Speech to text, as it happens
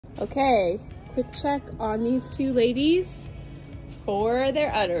Okay, quick check on these two ladies for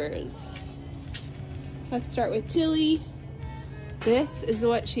their udders. Let's start with Tilly. This is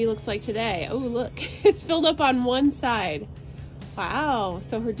what she looks like today. Oh, look, it's filled up on one side. Wow,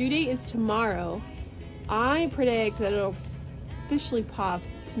 so her due date is tomorrow. I predict that it'll officially pop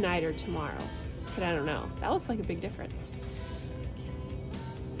tonight or tomorrow, but I don't know. That looks like a big difference.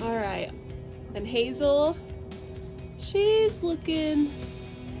 All right, then Hazel, she's looking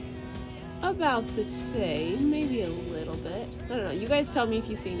about the same, maybe a little bit. I don't know, you guys tell me if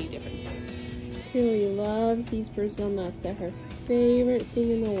you see any differences. Tilly loves these Brazil nuts. They're her favorite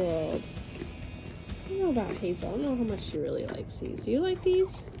thing in the world. I don't know about Hazel. I don't know how much she really likes these. Do you like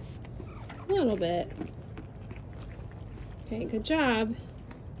these? A little bit. Okay, good job.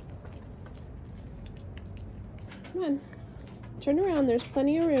 Come on. Turn around. There's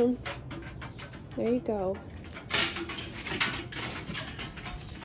plenty of room. There you go.